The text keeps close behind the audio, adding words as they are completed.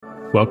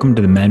Welcome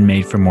to the Men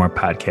Made for More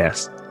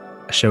podcast,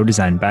 a show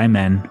designed by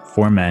men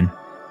for men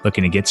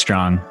looking to get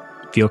strong,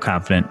 feel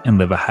confident, and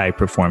live a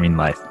high-performing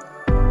life.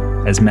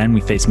 As men,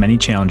 we face many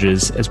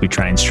challenges as we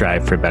try and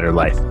strive for a better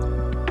life.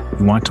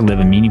 We want to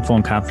live a meaningful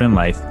and confident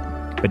life,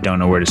 but don't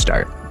know where to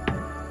start.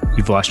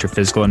 You've lost your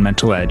physical and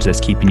mental edge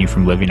that's keeping you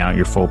from living out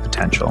your full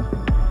potential.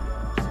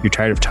 You're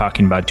tired of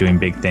talking about doing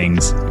big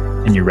things,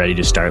 and you're ready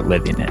to start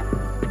living it.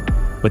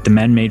 With the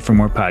Men Made for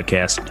More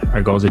podcast,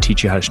 our goal is to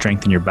teach you how to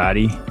strengthen your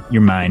body,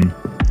 your mind,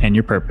 and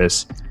your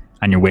purpose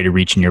on your way to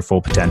reaching your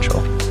full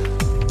potential.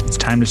 It's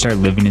time to start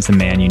living as the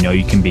man you know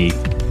you can be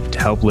to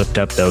help lift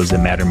up those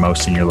that matter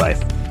most in your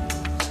life.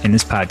 In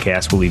this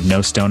podcast, we'll leave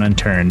no stone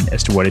unturned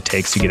as to what it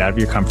takes to get out of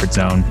your comfort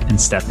zone and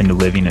step into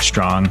living a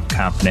strong,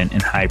 confident,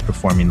 and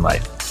high-performing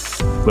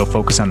life. We'll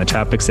focus on the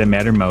topics that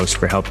matter most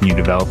for helping you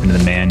develop into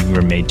the man you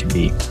were made to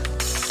be.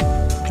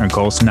 Our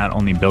goal is to not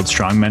only build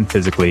strong men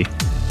physically,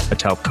 but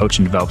to help coach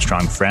and develop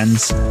strong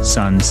friends,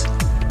 sons,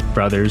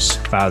 brothers,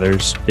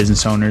 fathers,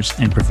 business owners,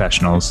 and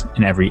professionals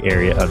in every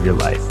area of your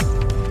life.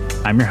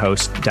 I'm your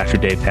host, Dr.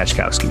 Dave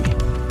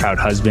Pachkowski, proud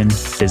husband,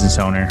 business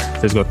owner,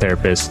 physical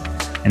therapist,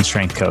 and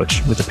strength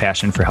coach with a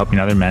passion for helping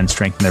other men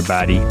strengthen their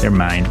body, their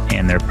mind,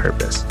 and their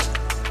purpose.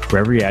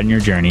 Wherever you're at in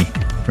your journey,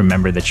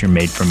 remember that you're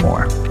made for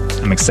more.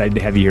 I'm excited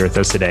to have you here with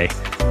us today.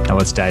 Now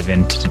let's dive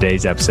into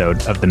today's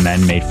episode of the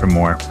Men Made for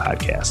More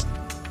podcast.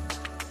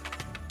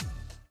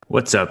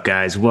 What's up,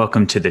 guys?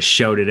 Welcome to the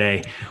show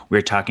today.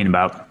 We're talking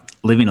about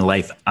living a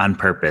life on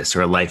purpose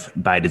or a life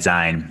by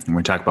design. And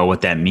we're talking about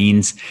what that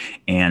means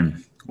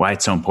and why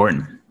it's so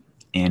important.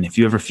 And if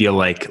you ever feel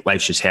like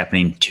life's just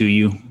happening to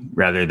you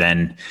rather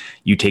than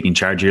you taking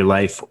charge of your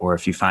life, or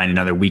if you find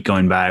another week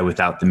going by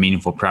without the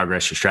meaningful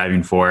progress you're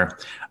striving for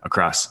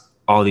across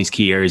all these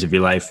key areas of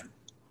your life,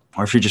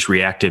 or if you're just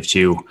reactive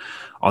to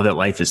all that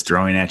life is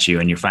throwing at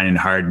you and you're finding it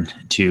hard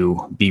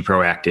to be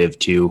proactive,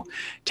 to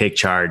take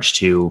charge,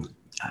 to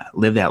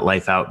live that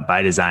life out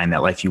by design,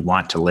 that life you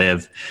want to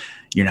live,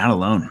 you're not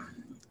alone.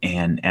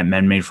 And at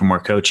Men Made for More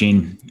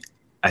Coaching,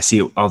 I see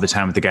it all the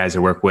time with the guys I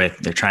work with.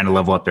 They're trying to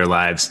level up their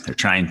lives. They're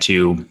trying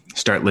to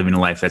start living a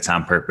life that's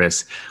on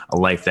purpose, a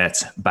life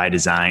that's by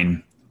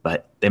design,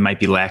 but they might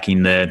be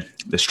lacking the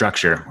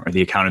structure or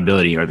the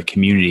accountability or the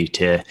community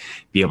to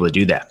be able to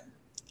do that.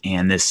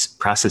 And this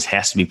process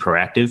has to be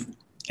proactive.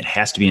 It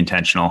has to be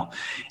intentional,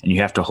 and you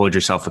have to hold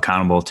yourself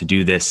accountable to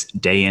do this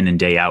day in and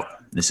day out.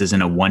 This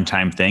isn't a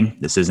one-time thing.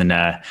 This isn't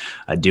a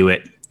do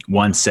it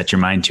once, set your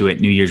mind to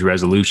it, New Year's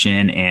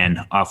resolution, and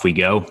off we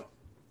go.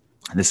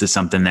 This is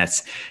something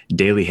that's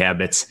daily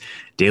habits,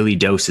 daily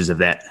doses of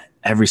that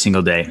every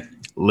single day,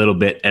 a little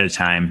bit at a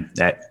time,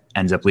 that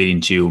ends up leading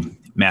to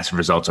massive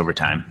results over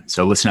time.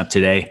 So listen up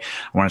today.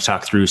 I want to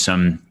talk through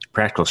some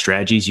practical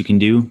strategies you can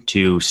do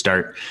to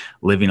start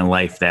living a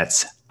life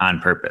that's on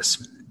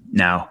purpose.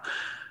 Now,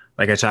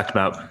 like I talked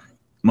about,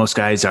 most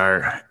guys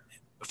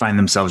find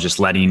themselves just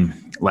letting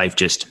life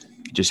just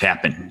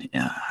happen.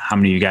 How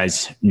many of you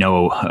guys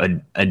know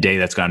a day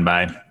that's gone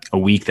by, a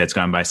week that's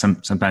gone by,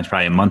 sometimes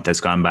probably a month that's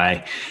gone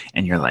by,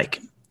 and you're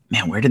like,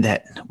 man, where did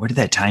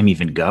that time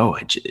even go?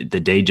 The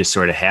day just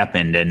sort of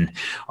happened, and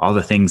all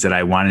the things that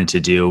I wanted to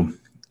do,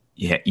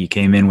 you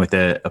came in with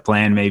a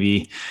plan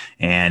maybe,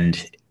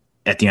 and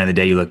at the end of the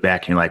day, you look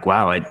back and you're like,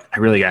 wow, I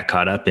really got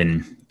caught up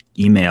in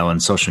email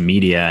and social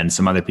media and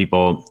some other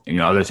people,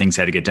 other things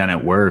had to get done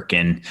at work,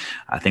 and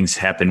things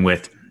happen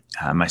with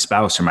my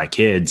spouse or my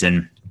kids.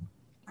 And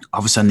all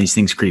of a sudden these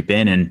things creep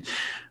in and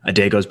a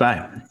day goes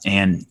by,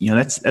 and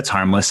that's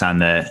harmless on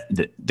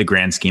the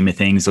grand scheme of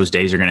things. Those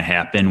days are going to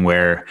happen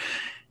where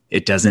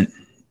it doesn't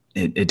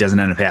end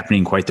up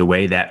happening quite the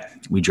way that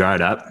we draw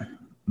it up.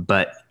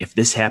 But if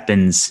this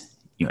happens,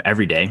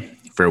 every day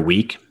for a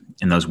week,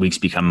 and those weeks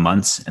become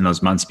months, and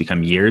those months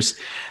become years,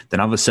 then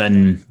all of a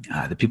sudden,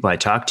 the people I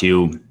talk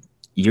to,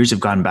 years have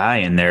gone by,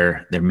 and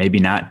they're maybe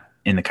not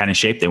in the kind of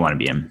shape they want to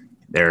be in.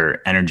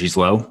 Their energy's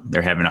low.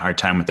 They're having a hard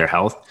time with their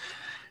health.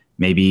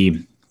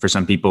 Maybe for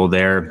some people,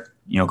 their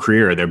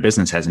career or their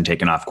business hasn't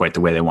taken off quite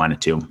the way they want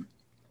it to.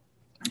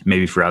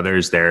 Maybe for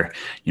others, they're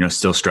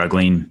still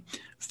struggling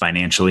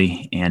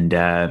financially and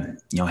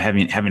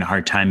having a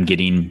hard time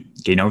getting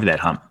over that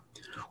hump.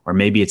 Or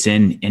maybe it's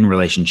in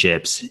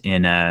relationships,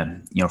 in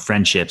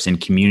friendships, in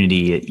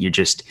community.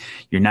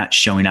 You're not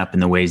showing up in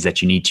the ways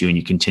that you need to, and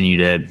you continue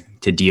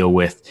to deal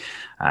with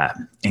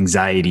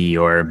anxiety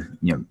or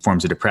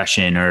forms of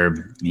depression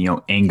or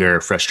anger,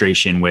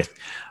 frustration with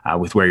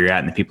where you're at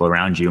and the people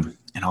around you.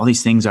 And all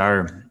these things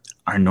are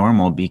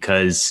normal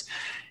because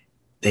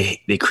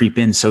they creep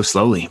in so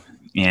slowly,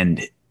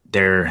 and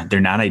they're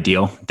not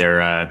ideal. They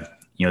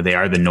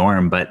are the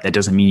norm, but that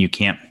doesn't mean you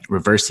can't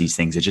reverse these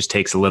things. It just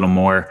takes a little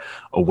more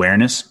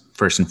awareness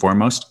first and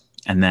foremost,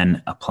 and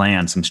then a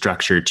plan, some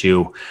structure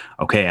to,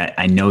 okay,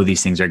 I know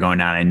these things are going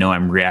on. I know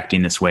I'm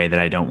reacting this way that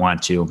I don't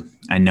want to.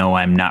 I know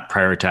I'm not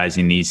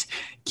prioritizing these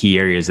key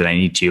areas that I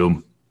need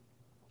to,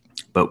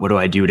 but what do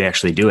I do to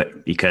actually do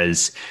it?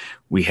 Because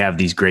we have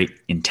these great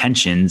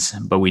intentions,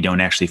 but we don't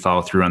actually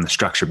follow through on the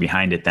structure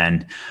behind it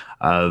then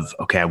of,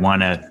 okay, I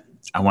want to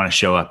I want to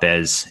show up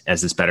as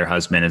this better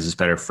husband, as this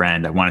better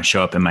friend. I want to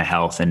show up in my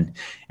health and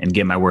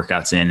get my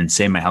workouts in and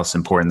say my health's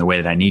important the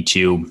way that I need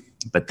to.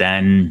 But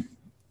then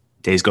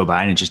days go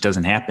by and it just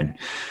doesn't happen.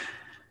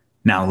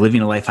 Now,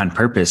 living a life on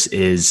purpose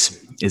is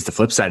the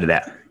flip side of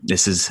that.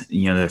 This is,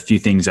 the few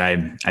things I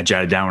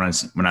jotted down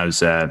when I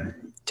was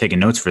taking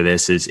notes for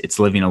this is it's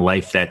living a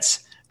life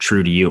that's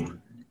true to you.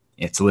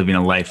 It's living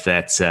a life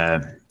that's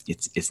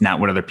it's not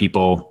what other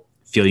people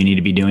feel you need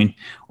to be doing,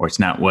 or it's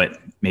not what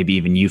maybe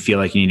even you feel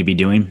like you need to be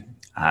doing.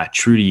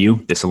 True to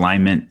you, this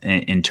alignment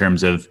in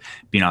terms of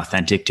being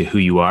authentic to who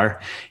you are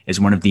is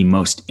one of the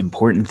most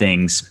important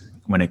things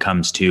when it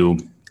comes to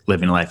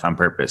living a life on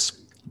purpose.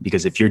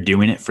 Because if you're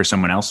doing it for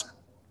someone else,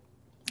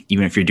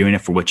 even if you're doing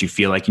it for what you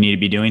feel like you need to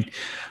be doing,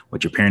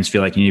 what your parents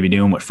feel like you need to be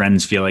doing, what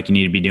friends feel like you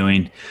need to be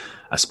doing,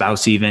 a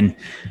spouse even,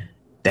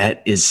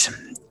 that's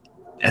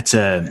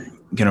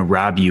going to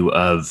rob you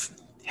of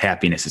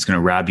happiness. It's going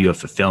to rob you of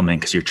fulfillment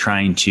because you're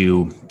trying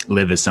to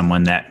live as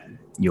someone that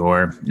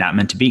you're not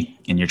meant to be.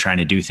 And you're trying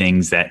to do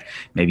things that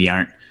maybe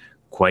aren't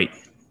quite,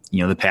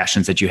 the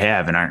passions that you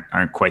have and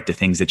aren't quite the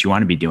things that you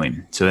want to be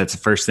doing. So that's the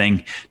first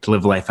thing. To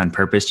live life on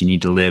purpose, you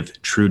need to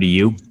live true to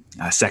you.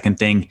 Second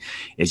thing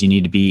is you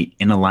need to be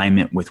in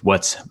alignment with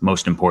what's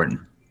most important.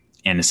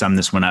 And to sum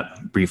this one up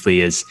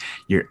briefly is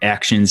your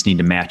actions need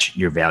to match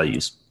your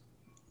values.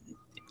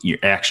 Your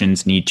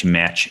actions need to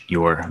match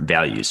your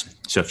values.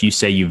 So if you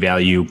say you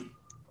value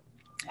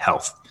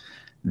health,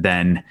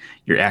 then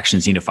your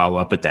actions need to follow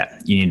up with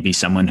that. You need to be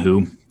someone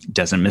who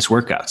doesn't miss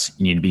workouts.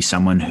 You need to be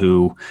someone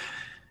who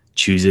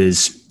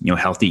chooses,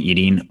 healthy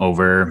eating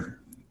over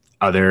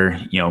other,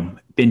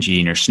 binge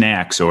eating or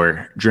snacks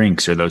or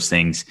drinks or those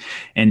things.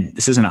 And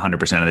this isn't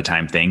 100% of the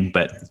time thing,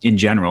 but in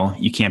general,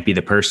 you can't be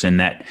the person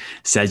that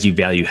says you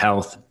value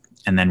health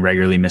and then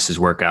regularly misses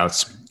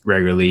workouts,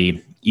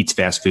 regularly eats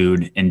fast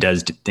food and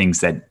does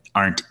things that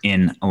aren't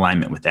in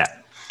alignment with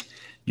that.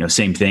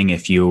 Same thing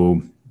if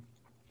you,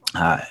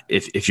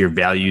 if your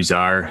values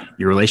are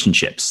your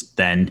relationships,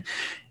 then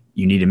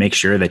you need to make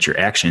sure that your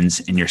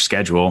actions and your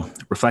schedule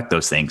reflect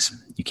those things.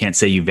 You can't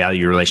say you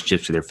value your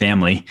relationships with your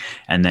family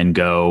and then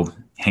go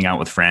hang out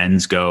with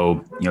friends,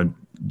 go,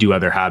 do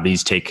other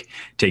hobbies, take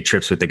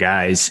trips with the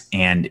guys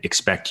and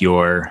expect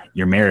your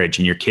marriage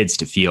and your kids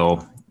to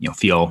feel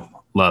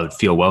loved,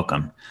 feel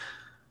welcome.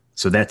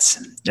 So that's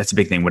a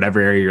big thing.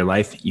 Whatever area of your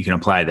life, you can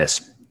apply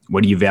this.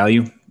 What do you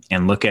value?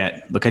 And look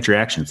at your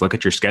actions, look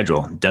at your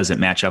schedule. Does it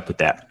match up with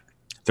that?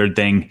 Third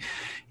thing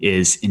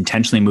is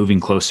intentionally moving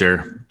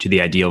closer to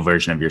the ideal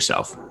version of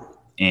yourself.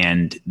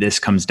 And this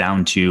comes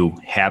down to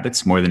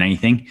habits more than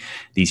anything.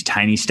 These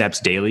tiny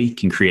steps daily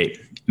can create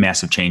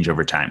massive change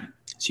over time.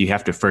 So you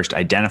have to first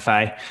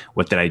identify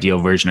what that ideal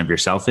version of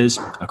yourself is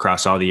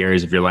across all the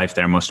areas of your life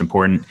that are most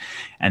important.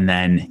 And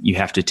then you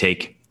have to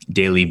take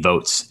daily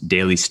votes,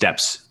 daily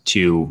steps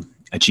to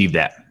achieve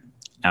that.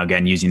 Now,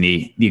 again, using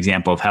the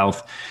example of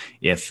health,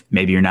 if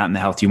maybe you're not in the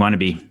health you want to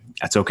be,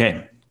 that's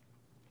okay.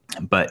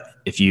 But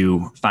if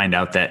you find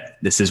out that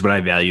this is what I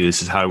value,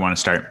 this is how I want to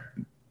start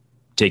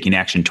taking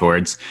action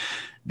towards,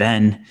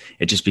 then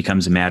it just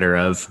becomes a matter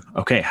of,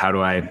 okay, how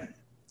do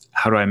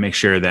I make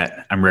sure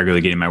that I'm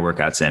regularly getting my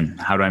workouts in?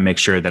 How do I make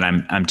sure that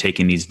I'm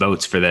taking these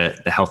votes for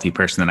the healthy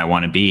person that I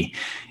want to be?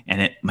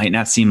 And it might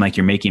not seem like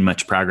you're making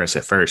much progress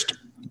at first,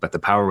 but the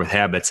power with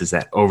habits is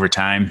that over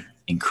time,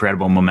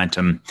 incredible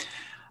momentum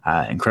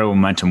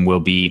will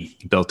be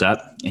built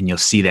up, and you'll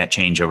see that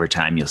change over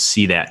time. You'll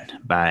see that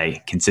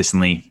by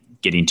consistently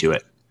getting to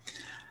it.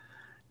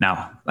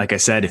 Now, like I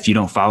said, if you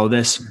don't follow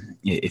this,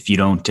 if you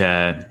don't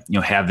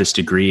have this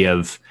degree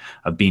of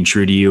being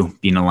true to you,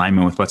 being in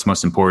alignment with what's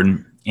most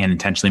important, and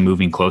intentionally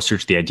moving closer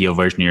to the ideal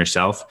version of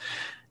yourself,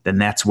 then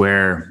that's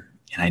where,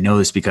 and I know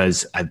this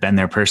because I've been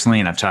there personally,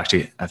 and I've talked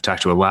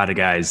to a lot of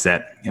guys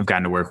that I've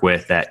gotten to work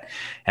with that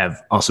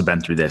have also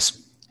been through this.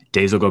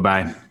 Days will go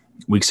by,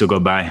 weeks will go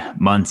by,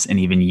 months, and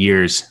even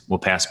years will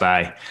pass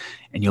by,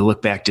 and you'll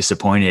look back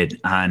disappointed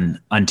on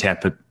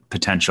untapped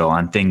potential,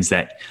 on things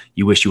that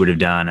you wish you would have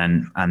done,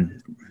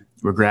 on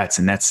regrets.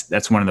 And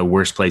that's one of the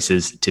worst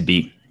places to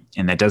be.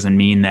 And that doesn't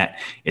mean that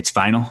it's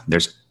final.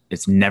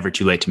 It's never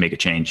too late to make a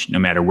change, no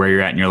matter where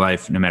you're at in your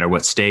life, no matter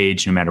what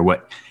stage, no matter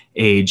what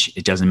age,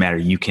 it doesn't matter.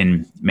 You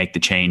can make the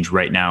change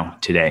right now,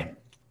 today.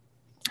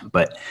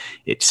 But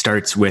it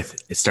starts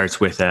with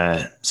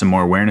some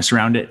more awareness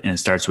around it, and it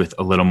starts with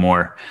a little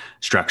more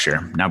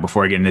structure. Now,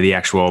 before I get into the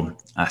actual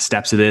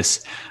steps of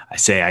this, I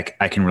say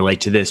I can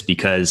relate to this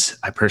because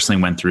I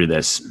personally went through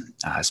this,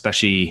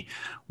 especially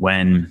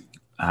when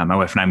my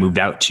wife and I moved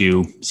out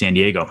to San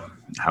Diego.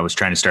 I was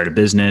trying to start a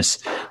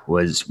business.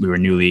 We were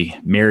newly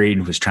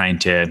married. Was trying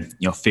to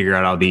figure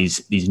out all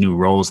these new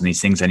roles and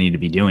these things I needed to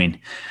be doing,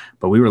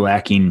 but we were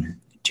lacking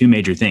two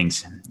major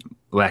things: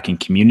 lacking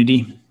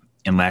community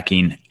and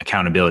lacking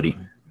accountability.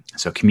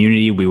 So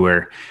community, we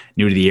were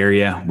new to the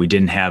area. We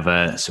didn't have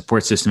a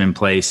support system in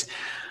place.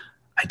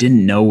 I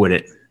didn't know what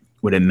it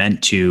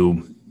meant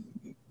to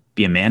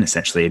be a man,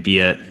 essentially, be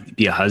a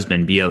be a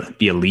husband, be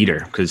a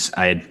leader, because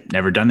I had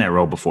never done that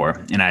role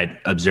before, and I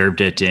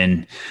observed it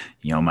in,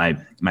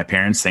 my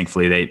parents.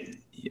 Thankfully, they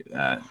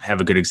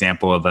have a good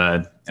example of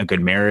a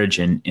good marriage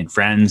and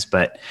friends,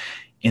 but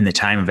in the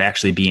time of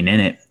actually being in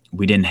it,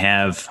 we didn't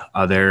have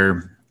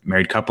other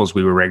married couples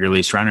we were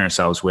regularly surrounding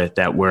ourselves with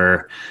that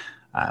were,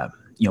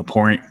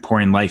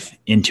 pouring life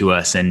into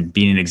us and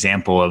being an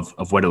example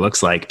of what it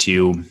looks like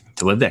to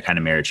live that kind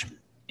of marriage.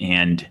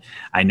 And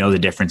I know the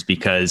difference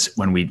because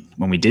when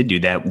we did do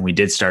that, when we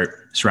did start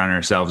surrounding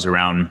ourselves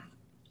around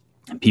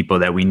people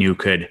that we knew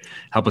could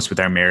help us with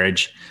our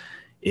marriage,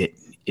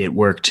 it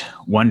worked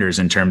wonders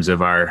in terms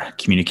of our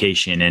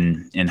communication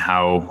and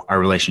how our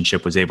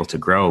relationship was able to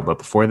grow. But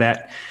before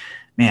that,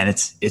 man,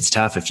 it's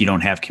tough if you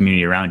don't have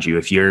community around you.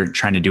 If you're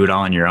trying to do it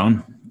all on your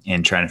own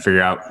and trying to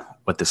figure out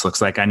what this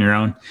looks like on your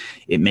own,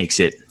 it makes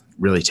it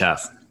really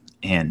tough.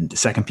 And the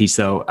second piece,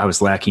 though, I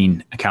was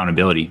lacking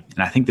accountability.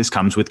 And I think this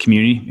comes with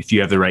community. If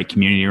you have the right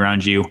community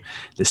around you,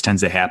 this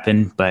tends to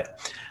happen.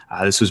 But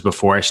this was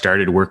before I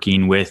started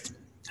working with,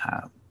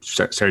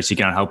 started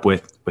seeking out help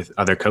with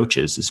other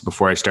coaches. This is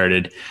before I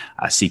started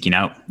seeking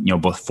out,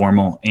 both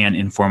formal and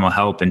informal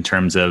help in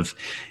terms of,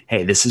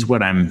 hey, this is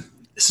what I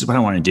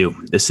want to do.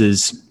 This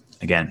is,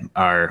 again,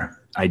 our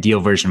ideal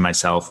version of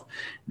myself.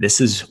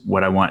 This is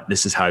what I want.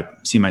 This is how I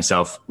see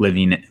myself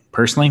living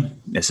personally.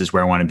 This is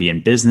where I want to be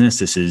in business.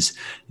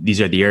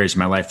 These are the areas of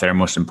my life that are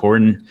most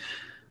important.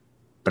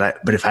 But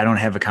if I don't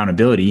have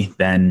accountability,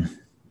 then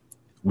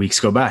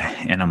weeks go by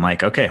and I'm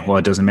like, okay, well,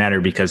 it doesn't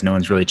matter because no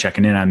one's really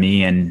checking in on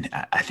me. And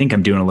I think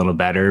I'm doing a little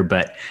better,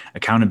 but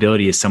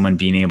accountability is someone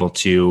being able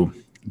to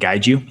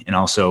guide you and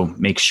also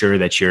make sure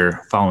that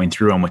you're following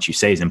through on what you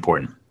say is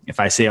important. If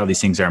I say all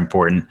these things are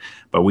important,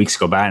 but weeks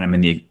go by and I'm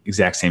in the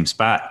exact same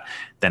spot,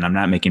 then I'm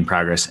not making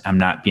progress. I'm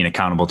not being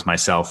accountable to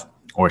myself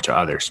or to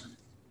others.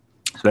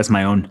 So that's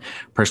my own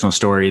personal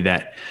story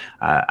that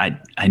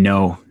I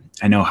know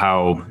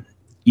how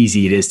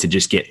easy it is to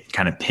just get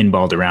kind of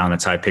pinballed around.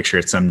 That's how I picture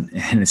it. And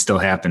it still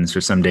happens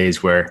for some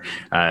days where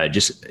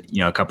just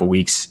a couple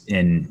weeks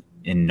in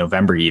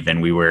November,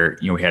 even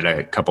we had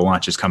a couple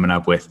launches coming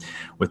up with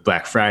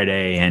Black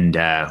Friday, and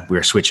we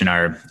were switching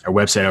our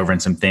website over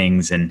and some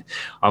things, and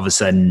all of a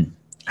sudden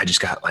I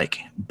just got like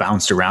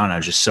bounced around. I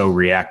was just so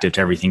reactive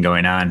to everything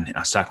going on. And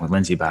I was talking with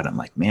Lindsay about it. I'm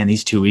like, man,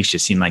 these 2 weeks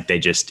just seemed like they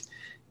just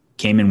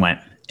came and went,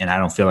 and I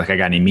don't feel like I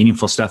got any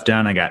meaningful stuff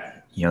done. I got,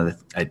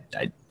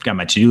 I got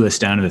my to-do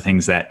list down to the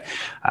things that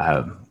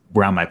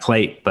were on my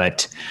plate,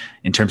 but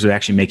in terms of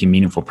actually making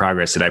meaningful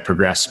progress, did I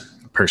progress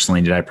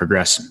personally? Did I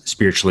progress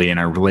spiritually in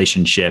our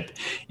relationship,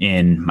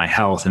 in my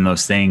health and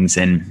those things?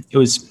 And it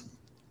was,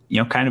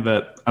 kind of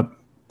a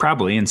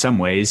probably in some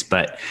ways,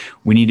 but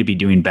we need to be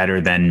doing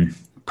better than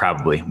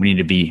probably. We need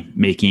to be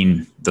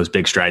making those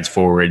big strides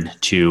forward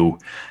to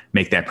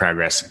make that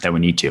progress that we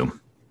need to.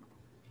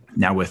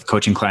 Now with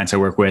coaching clients I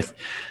work with,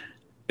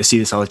 I see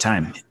this all the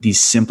time. These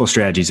simple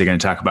strategies I'm going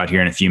to talk about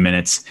here in a few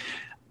minutes,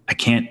 I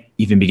can't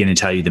even begin to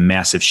tell you the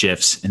massive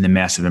shifts and the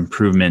massive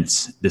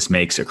improvements this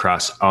makes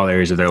across all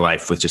areas of their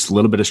life with just a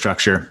little bit of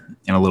structure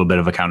and a little bit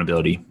of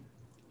accountability.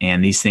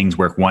 And these things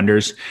work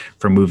wonders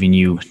for moving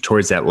you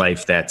towards that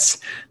life that's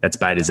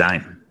by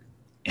design.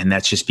 And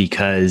that's just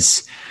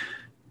because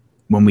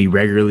when we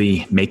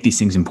regularly make these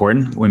things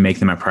important, we make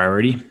them a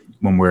priority,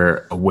 when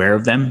we're aware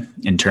of them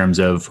in terms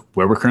of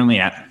where we're currently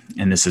at,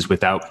 and this is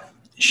without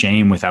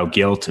shame, without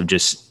guilt, of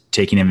just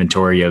taking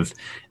inventory of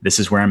this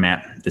is where I'm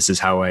at. This is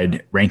how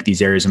I'd rank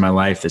these areas in my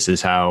life. This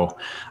is how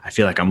I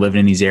feel like I'm living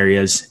in these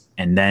areas.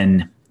 And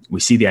then we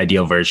see the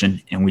ideal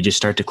version and we just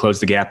start to close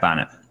the gap on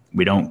it.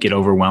 We don't get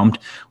overwhelmed.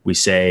 We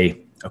say,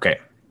 okay,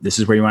 this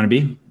is where you want to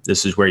be.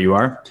 This is where you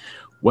are.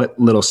 What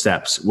little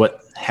steps,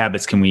 what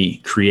habits can we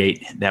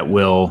create that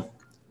will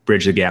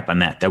bridge the gap on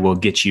that will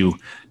get you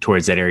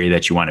towards that area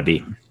that you want to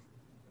be?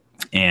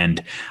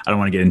 And I don't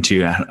want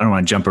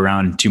to jump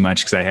around too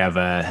much because I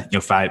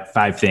have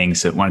five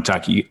things that I want to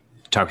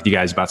talk with you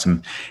guys about,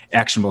 some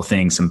actionable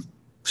things, some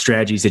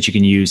strategies that you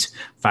can use,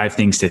 5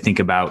 things to think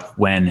about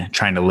when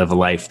trying to live a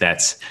life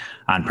that's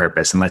on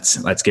purpose. And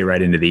let's get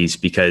right into these,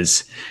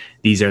 because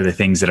these are the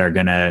things that are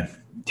going to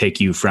take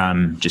you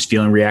from just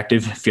feeling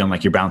reactive, feeling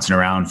like you're bouncing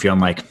around, feeling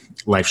like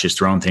life's just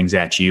throwing things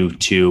at you,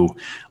 to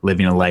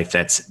living a life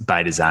that's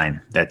by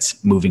design,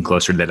 that's moving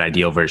closer to that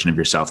ideal version of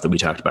yourself that we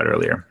talked about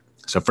earlier.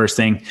 So first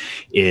thing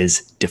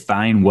is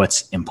define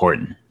what's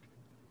important.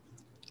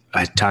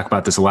 I talk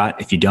about this a lot.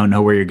 If you don't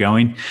know where you're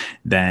going,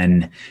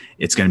 then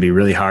it's going to be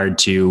really hard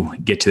to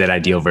get to that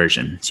ideal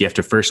version. So you have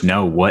to first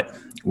know what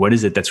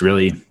is it that's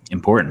really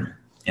important.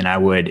 And I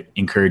would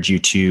encourage you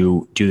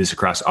to do this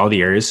across all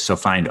the areas. So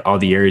find all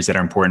the areas that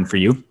are important for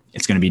you.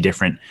 It's going to be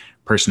different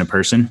person to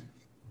person.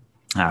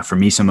 For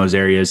me, some of those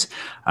areas,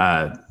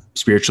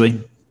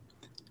 spiritually,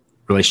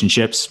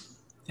 relationships,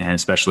 and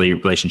especially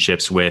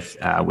relationships with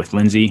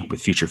Lindsay,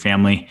 with future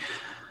family,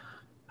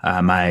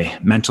 my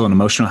mental and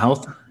emotional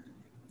health,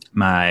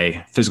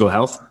 my physical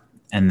health,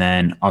 and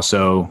then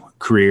also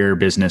career,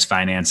 business,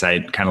 finance. I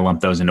kind of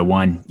lump those into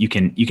one. You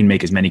can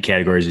make as many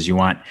categories as you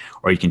want,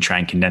 or you can try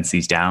and condense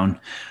these down.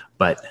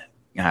 But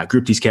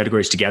group these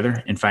categories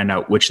together and find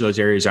out which of those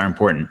areas are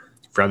important.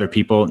 For other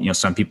people,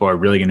 some people are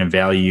really going to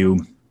value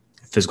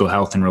physical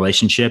health and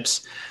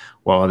relationships,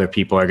 while other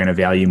people are going to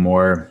value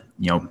more,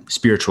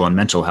 spiritual and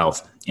mental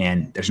health.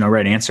 And there's no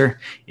right answer.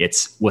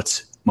 It's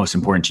what's most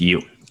important to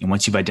you. And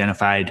once you've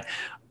identified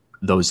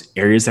those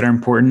areas that are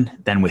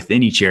important, then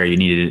within each area, you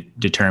need to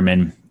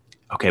determine,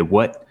 okay,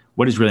 what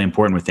is really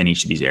important within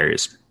each of these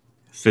areas.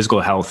 Physical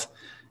health,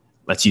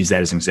 let's use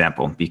that as an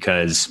example,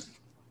 because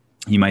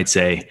you might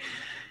say,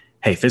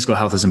 hey, physical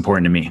health is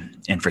important to me.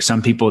 And for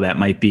some people, that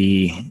might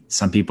be,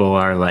 some people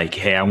are like,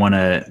 hey, I want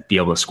to be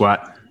able to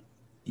squat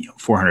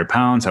 400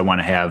 pounds. I want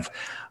to have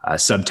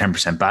sub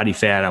 10% body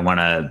fat. I want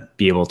to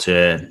be able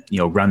to,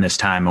 run this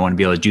time. I want to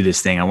be able to do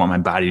this thing. I want my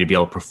body to be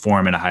able to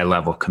perform at a high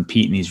level,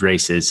 compete in these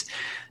races.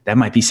 That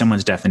might be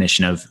someone's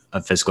definition of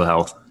physical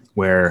health,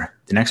 where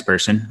the next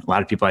person, a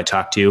lot of people I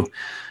talk to,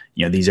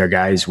 these are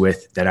guys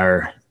that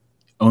are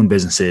own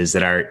businesses,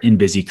 that are in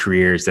busy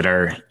careers, that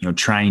are,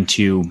 trying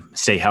to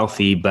stay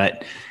healthy,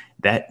 but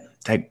that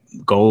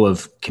goal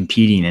of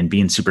competing and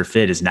being super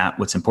fit is not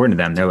what's important to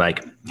them. They're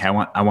like, hey,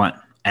 I want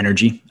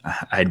energy.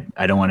 I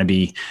don't want to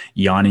be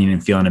yawning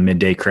and feeling a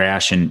midday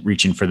crash and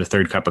reaching for the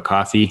third cup of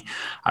coffee.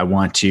 I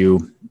want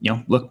to,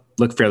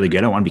 look fairly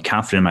good. I want to be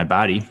confident in my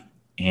body,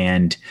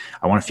 and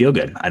I want to feel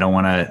good. I don't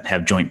want to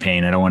have joint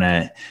pain. I don't want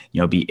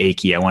to, be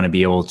achy. I want to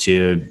be able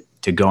to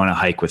go on a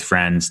hike with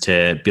friends,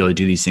 to be able to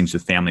do these things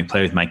with family,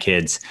 play with my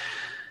kids.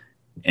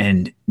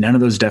 And none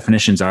of those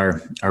definitions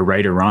are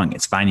right or wrong.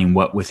 It's finding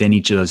what within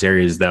each of those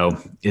areas, though,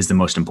 is the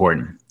most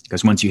important.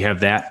 Because once you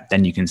have that,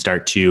 then you can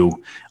start to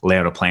lay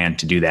out a plan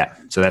to do that.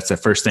 So that's the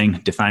first thing,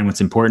 define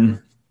what's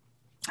important.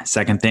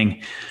 Second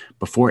thing,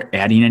 before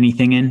adding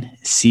anything in,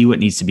 see what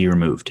needs to be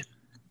removed.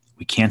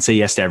 We can't say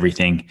yes to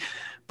everything,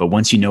 but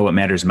once you know what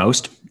matters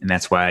most, and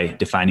that's why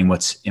defining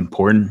what's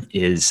important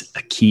is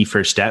a key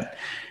first step,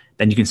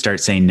 then you can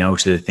start saying no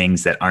to the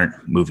things that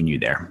aren't moving you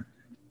there.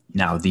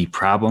 Now, the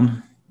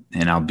problem,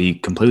 and I'll be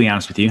completely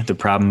honest with you, the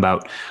problem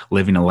about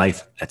living a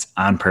life that's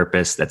on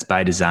purpose, that's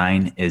by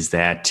design, is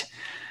that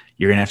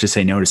you're going to have to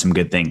say no to some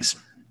good things.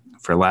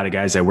 For a lot of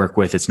guys I work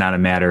with, it's not a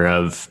matter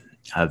of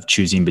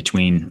choosing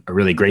between a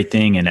really great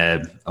thing and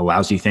a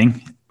lousy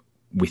thing.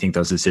 We think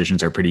those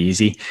decisions are pretty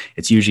easy.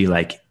 It's usually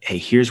like, hey,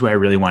 here's where I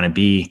really want to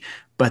be,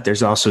 but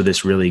there's also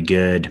this really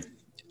good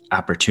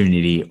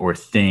opportunity or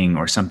thing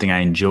or something I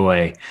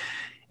enjoy.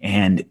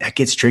 And that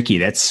gets tricky.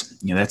 That's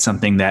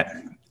something that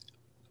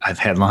I've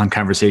had long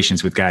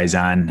conversations with guys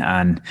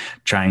on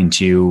trying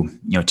to,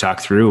 talk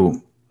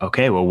through,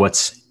 okay, well,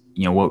 what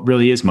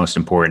really is most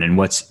important, and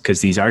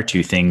because these are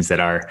two things that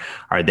are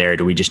there.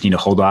 Do we just need to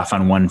hold off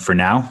on one for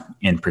now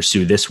and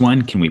pursue this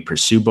one? Can we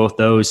pursue both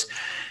those?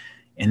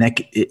 And that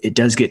it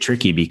does get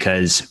tricky,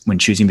 because when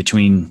choosing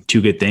between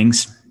two good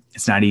things,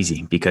 it's not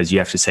easy, because you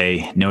have to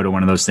say no to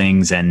one of those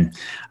things. And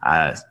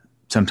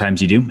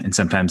sometimes you do. And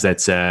sometimes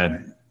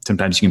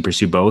sometimes you can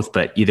pursue both,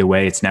 but either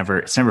way, it's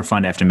never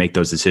fun to have to make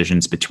those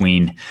decisions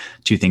between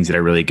two things that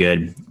are really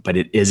good. But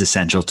it is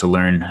essential to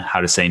learn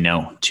how to say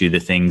no to the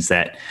things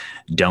that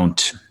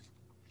don't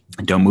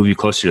move you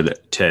closer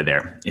to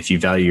there. If you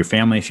value your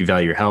family, if you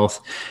value your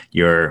health,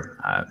 your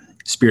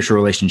spiritual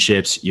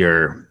relationships,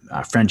 your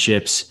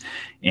friendships,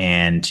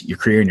 and your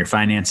career and your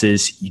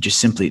finances, you just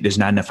simply, there's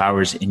not enough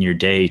hours in your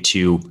day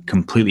to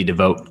completely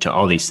devote to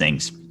all these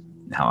things.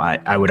 Now,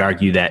 I would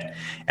argue that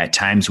at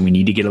times we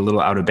need to get a little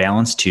out of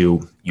balance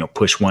to,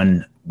 push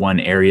one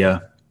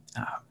area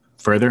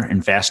further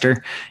and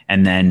faster,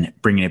 and then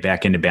bringing it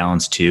back into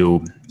balance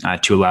to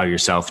allow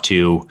yourself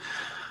to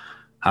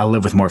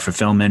live with more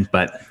fulfillment.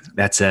 But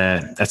that's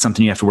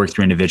something you have to work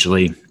through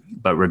individually.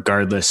 But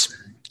regardless,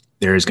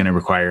 there is going to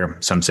require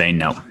some saying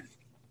no.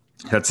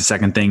 That's the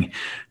second thing.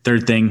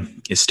 Third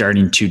thing is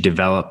starting to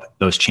develop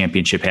those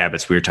championship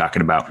habits we were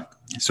talking about.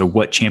 So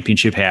what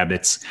championship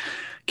habits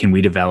can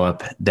we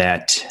develop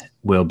that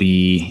will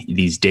be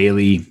these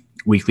daily,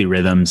 weekly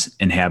rhythms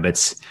and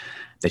habits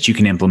that you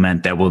can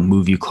implement that will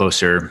move you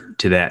closer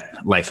to that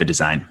life of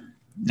design?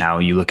 Now,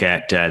 you look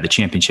at the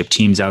championship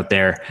teams out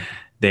there,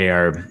 they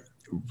are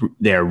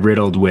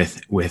riddled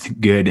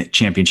with good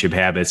championship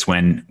habits.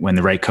 When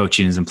the right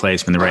coaching is in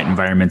place, when the right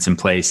environment's in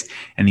place,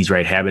 and these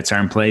right habits are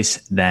in place,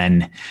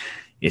 then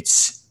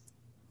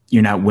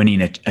you're not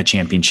winning a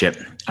championship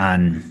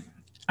on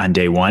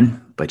day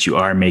one, but you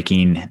are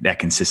making that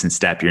consistent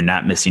step. You're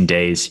not missing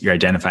days. You're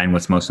identifying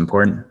what's most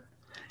important,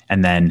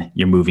 and then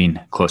you're moving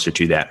closer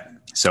to that.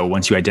 So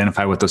once you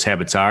identify what those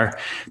habits are,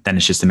 then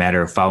it's just a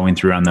matter of following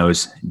through on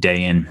those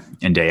day in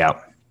and day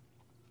out.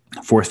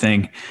 Fourth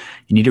thing,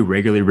 you need to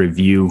regularly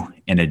review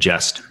and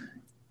adjust.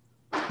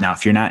 Now,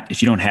 if you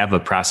don't have a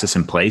process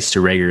in place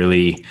to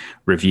regularly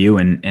review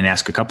and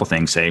ask a couple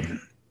things, say,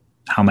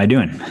 how am I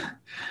doing?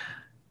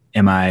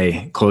 Am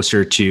I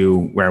closer to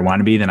where I want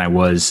to be than I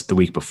was the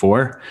week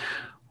before?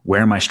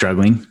 Where am I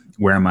struggling?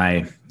 Where are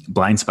my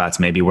blind spots?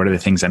 Maybe what are the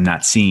things I'm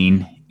not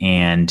seeing?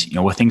 and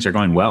what things are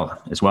going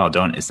well as well.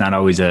 It's not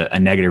always a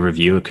negative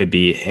review. It could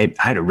be, hey,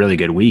 I had a really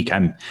good week.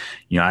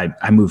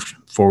 I moved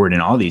forward in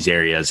all these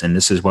areas, and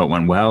this is what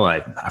went well.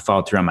 I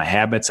followed through on my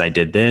habits. I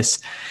did this.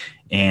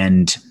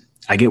 And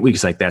I get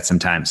weeks like that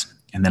sometimes.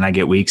 And then I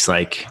get weeks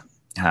like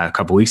a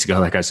couple weeks ago,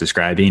 like I was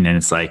describing, and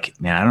it's like,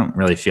 man, I don't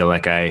really feel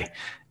like I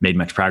made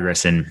much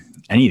progress in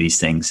any of these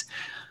things.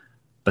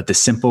 But the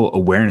simple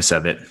awareness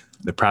of it,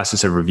 the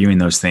process of reviewing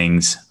those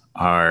things,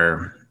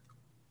 are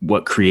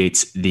what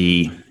creates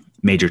the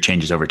major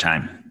changes over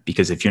time.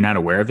 Because if you're not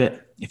aware of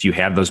it, if you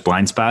have those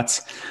blind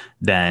spots,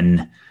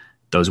 then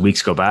those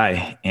weeks go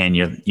by and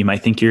you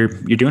might think you're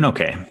doing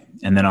okay.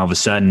 And then all of a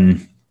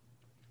sudden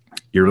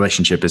your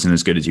relationship isn't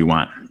as good as you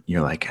want.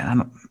 You're like,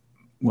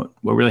 what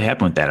really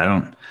happened with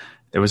that?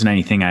 There wasn't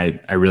anything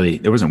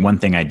there wasn't one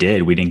thing I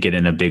did. We didn't get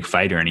in a big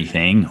fight or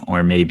anything,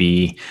 or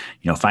maybe,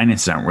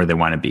 finances aren't where they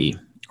want to be.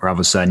 Or all of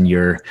a sudden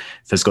your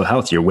physical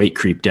health, your weight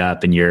creeped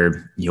up and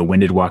you're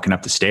winded walking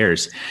up the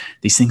stairs.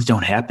 These things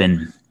don't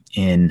happen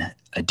in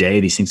a day.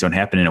 These things don't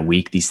happen in a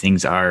week. These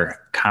things are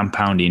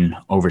compounding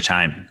over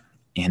time.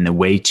 And the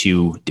way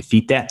to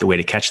defeat that, the way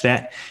to catch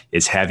that,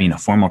 is having a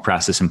formal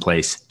process in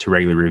place to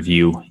regularly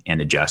review and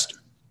adjust.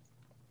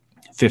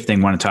 Fifth thing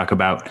I want to talk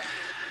about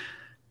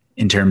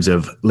in terms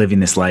of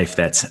living this life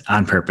that's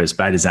on purpose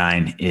by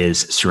design is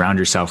surround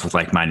yourself with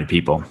like-minded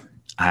people.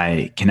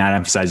 I cannot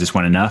emphasize this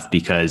one enough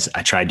because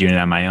I tried doing it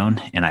on my own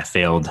and I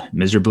failed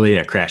miserably.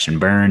 I crashed and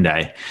burned.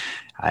 I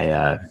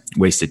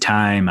wasted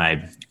time.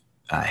 I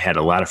had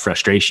a lot of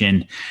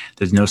frustration.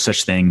 There's no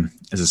such thing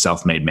as a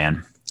self-made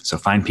man. So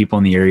find people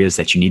in the areas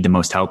that you need the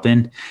most help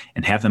in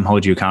and have them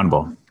hold you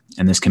accountable.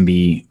 And this can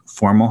be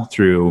formal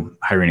through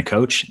hiring a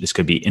coach. This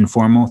could be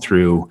informal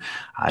through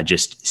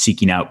just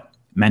seeking out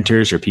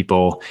mentors or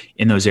people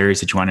in those areas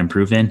that you want to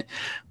improve in.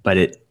 But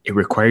it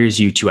requires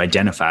you to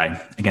identify,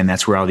 again,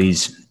 that's where all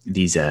these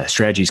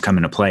strategies come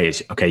into play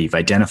is, okay, you've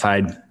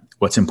identified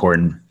what's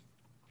important.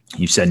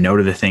 You've said no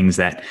to the things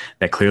that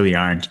clearly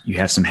aren't. You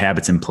have some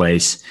habits in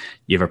place.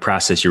 You have a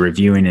process you're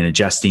reviewing and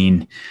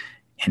adjusting.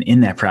 And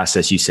in that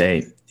process, you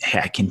say, hey,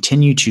 I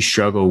continue to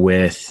struggle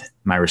with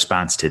my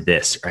response to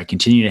this, or I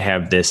continue to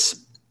have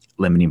this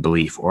limiting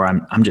belief, or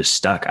I'm just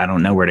stuck. I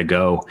don't know where to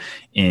go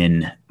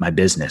in my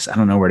business. I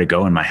don't know where to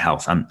go in my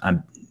health. I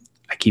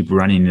keep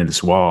running into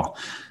this wall.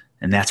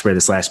 And that's where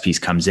this last piece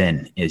comes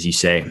in is you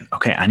say,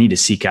 okay, I need to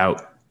seek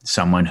out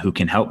someone who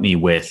can help me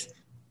with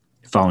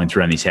following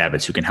through on these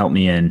habits, who can help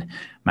me in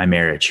my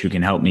marriage, who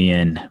can help me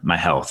in my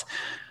health.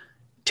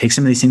 Take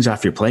some of these things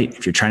off your plate.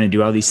 If you're trying to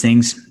do all these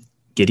things,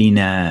 getting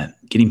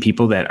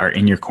people that are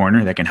in your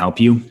corner that can help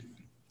you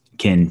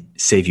can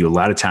save you a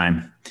lot of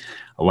time,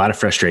 a lot of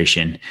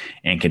frustration,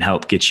 and can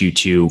help get you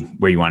to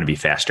where you want to be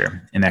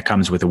faster. And that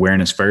comes with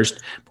awareness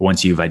first. But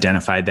once you've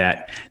identified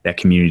that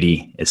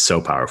community is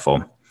so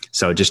powerful.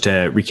 So just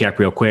to recap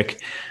real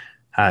quick,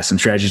 some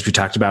strategies we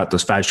talked about,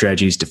 those 5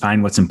 strategies: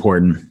 define what's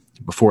important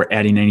before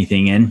adding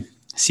anything in,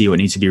 see what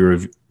needs to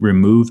be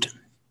removed,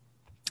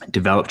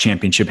 develop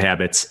championship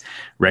habits,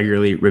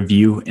 regularly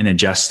review and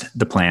adjust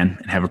the plan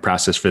and have a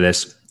process for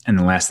this. And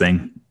the last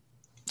thing,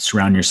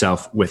 surround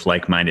yourself with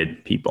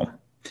like-minded people.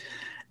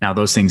 Now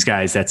those things,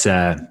 guys, that's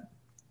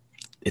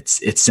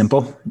it's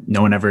simple.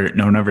 No one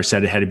ever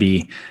said it had to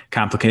be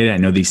complicated. I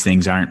know these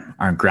things aren't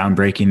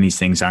groundbreaking. These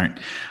things aren't,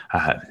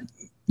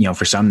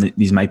 for some,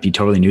 these might be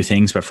totally new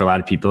things, but for a lot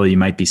of people, you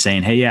might be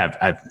saying, hey,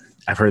 yeah,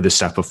 I've heard this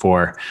stuff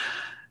before.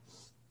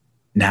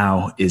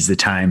 Now is the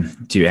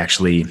time to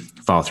actually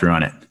follow through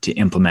on it, to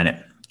implement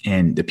it.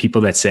 And the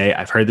people that say,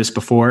 I've heard this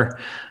before,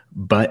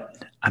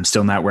 but I'm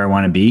still not where I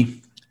want to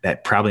be,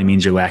 that probably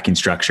means you're lacking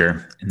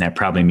structure, and that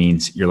probably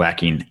means you're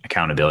lacking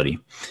accountability.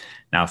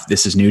 Now, if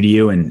this is new to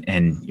you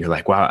and you're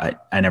like, wow,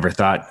 I never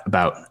thought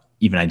about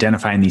even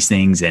identifying these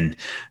things and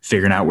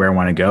figuring out where I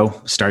want to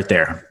go, start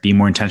there. Be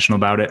more intentional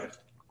about it.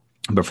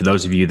 But for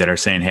those of you that are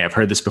saying, hey, I've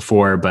heard this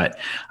before, but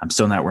I'm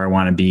still not where I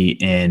want to be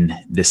in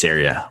this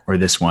area or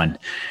this one,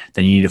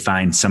 then you need to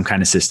find some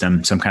kind of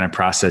system, some kind of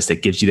process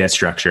that gives you that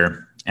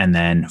structure, and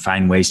then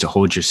find ways to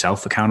hold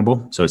yourself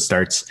accountable. So it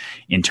starts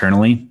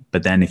internally,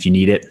 but then if you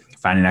need it,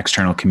 find an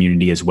external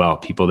community as well,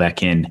 people that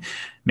can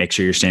make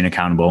sure you're staying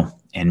accountable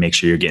and make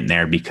sure you're getting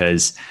there,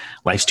 because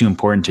life's too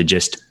important to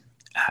just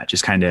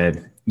kind of,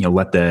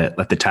 let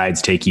the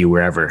tides take you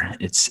wherever.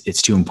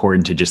 It's too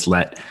important to just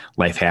let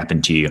life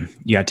happen to you.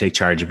 You got to take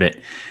charge of it.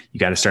 You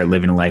got to start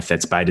living a life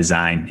that's by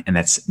design, and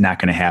that's not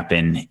going to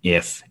happen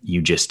if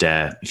you just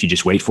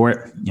wait for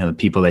it. The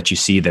people that you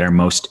see that are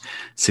most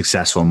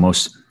successful,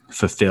 most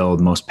fulfilled,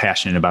 most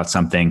passionate about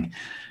something,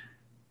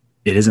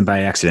 it isn't by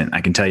accident. I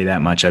can tell you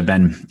that much. I've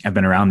been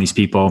around these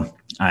people.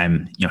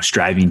 I'm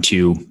striving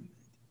to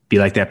be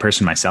like that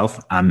person myself.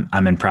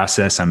 I'm in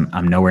process.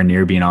 I'm nowhere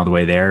near being all the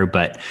way there,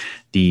 but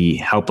the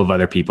help of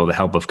other people, the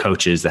help of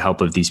coaches, the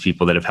help of these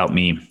people that have helped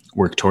me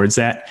work towards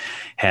that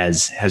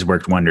has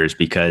worked wonders,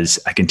 because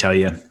I can tell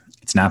you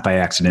it's not by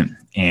accident,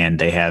 and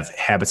they have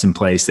habits in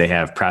place. They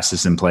have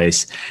processes in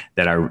place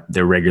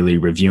they're regularly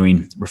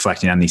reviewing,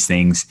 reflecting on these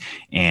things,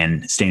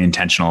 and staying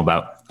intentional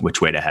about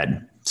which way to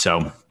head.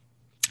 So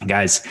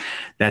Guys,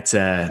 that's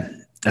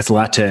a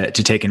lot to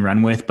take and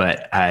run with,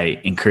 but I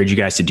encourage you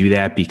guys to do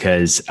that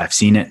because I've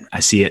seen it. I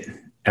see it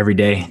every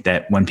day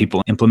that when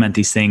people implement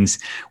these things,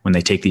 when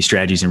they take these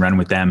strategies and run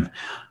with them,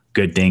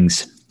 good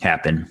things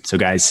happen. So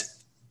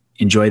guys,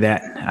 enjoy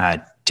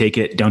that. Take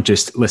it. Don't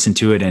just listen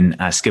to it and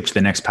skip to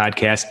the next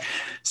podcast.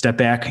 Step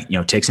back,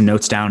 take some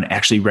notes down,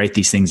 actually write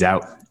these things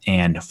out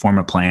and form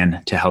a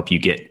plan to help you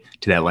get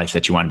to that life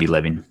that you want to be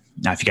living.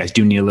 Now, if you guys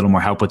do need a little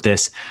more help with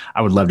this,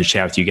 I would love to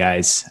chat with you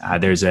guys.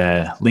 There's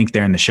a link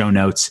there in the show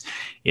notes.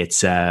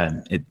 It's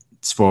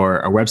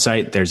for our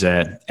website. There's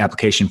a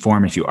application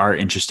form if you are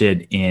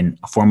interested in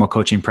a formal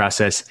coaching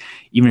process.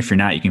 Even if you're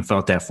not, you can fill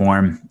out that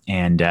form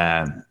and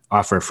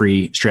offer a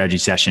free strategy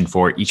session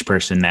for each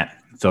person that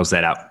fills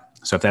that out.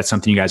 So if that's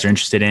something you guys are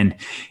interested in,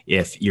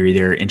 if you're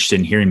either interested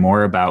in hearing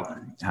more about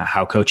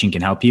how coaching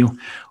can help you,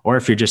 or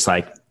if you're just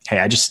like,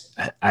 hey,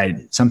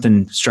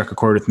 something struck a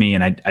chord with me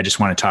and I just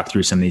want to talk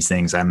through some of these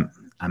things. I'm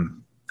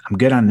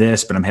good on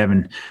this, but I'm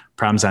having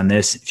problems on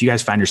this. If you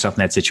guys find yourself in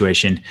that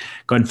situation,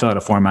 go ahead and fill out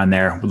a form on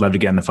there. We'd love to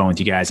get on the phone with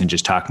you guys and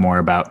just talk more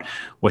about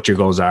what your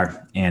goals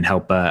are and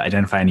help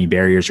identify any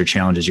barriers or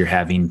challenges you're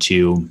having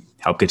to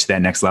help get to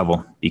that next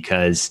level.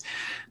 Because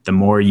the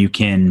more you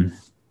can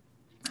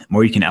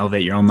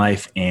elevate your own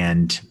life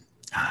and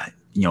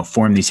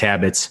form these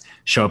habits,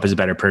 show up as a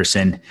better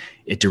person,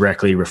 it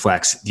directly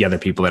reflects the other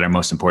people that are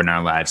most important in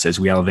our lives. As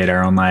we elevate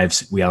our own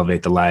lives, we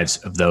elevate the lives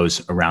of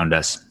those around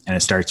us. And it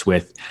starts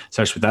with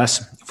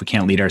us. If we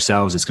can't lead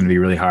ourselves, it's going to be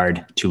really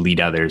hard to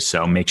lead others.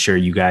 So make sure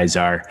you guys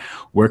are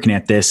working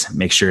at this.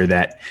 Make sure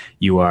that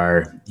you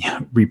are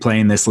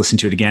replaying this, listen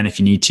to it again if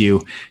you need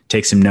to,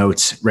 take some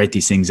notes, write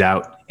these things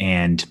out,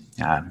 and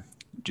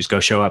just go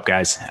show up,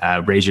 guys.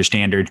 Raise your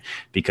standard,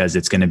 because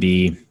it's going to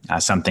be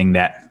something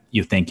that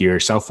you thank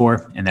yourself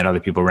for, and that other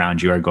people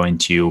around you are going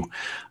to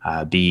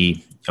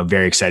be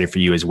very excited for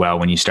you as well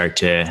when you start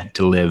to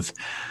live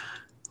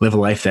a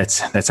life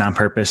that's on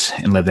purpose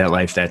and live that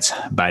life that's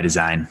by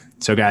design.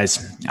 So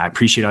guys, I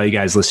appreciate all you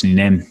guys listening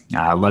in.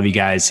 I love you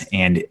guys.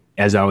 And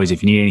as always,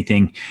 if you need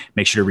anything,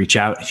 make sure to reach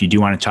out. If you do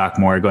want to talk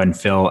more, go ahead and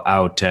fill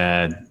out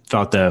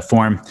the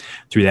form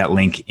through that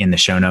link in the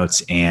show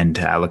notes, and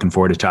looking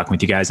forward to talking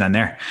with you guys on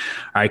there.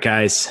 All right,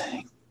 guys,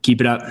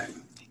 keep it up.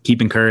 Keep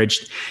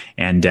encouraged,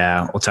 and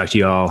we'll talk to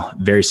you all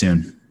very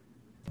soon.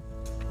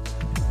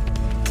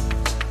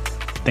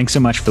 Thanks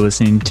so much for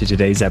listening to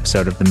today's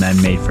episode of the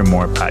Men Made for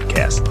More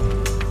podcast.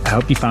 I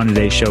hope you found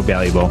today's show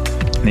valuable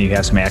and that you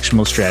have some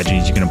actionable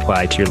strategies you can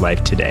apply to your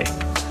life today.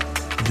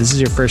 If this is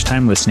your first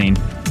time listening,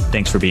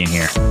 thanks for being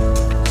here.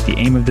 The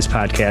aim of this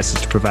podcast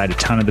is to provide a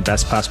ton of the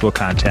best possible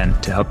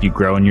content to help you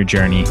grow in your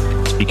journey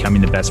to becoming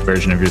the best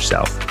version of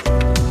yourself.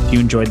 If you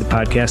enjoyed the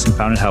podcast and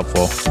found it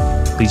helpful,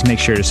 please make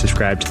sure to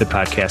subscribe to the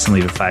podcast and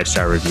leave a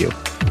 5-star review.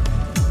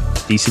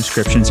 These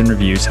subscriptions and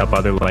reviews help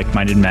other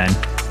like-minded men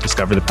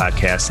discover the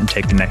podcast and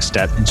take the next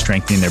step in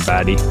strengthening their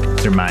body,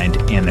 their mind,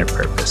 and their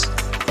purpose.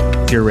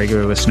 If you're a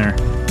regular listener,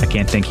 I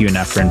can't thank you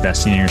enough for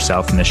investing in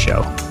yourself in this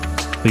show.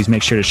 Please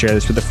make sure to share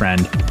this with a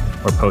friend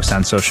or post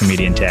on social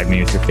media and tag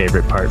me with your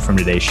favorite part from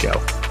today's show.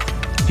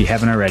 If you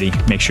haven't already,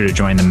 make sure to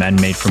join the Men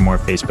Made for More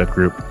Facebook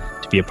group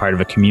to be a part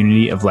of a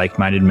community of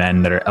like-minded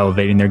men that are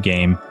elevating their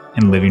game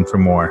and living for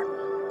more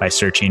by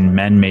searching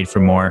Men Made for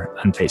More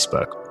on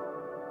Facebook.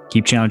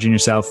 Keep challenging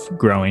yourself,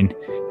 growing,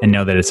 and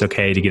know that it's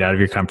okay to get out of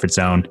your comfort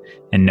zone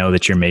and know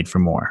that you're made for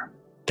more.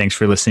 Thanks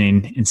for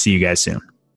listening, and see you guys soon.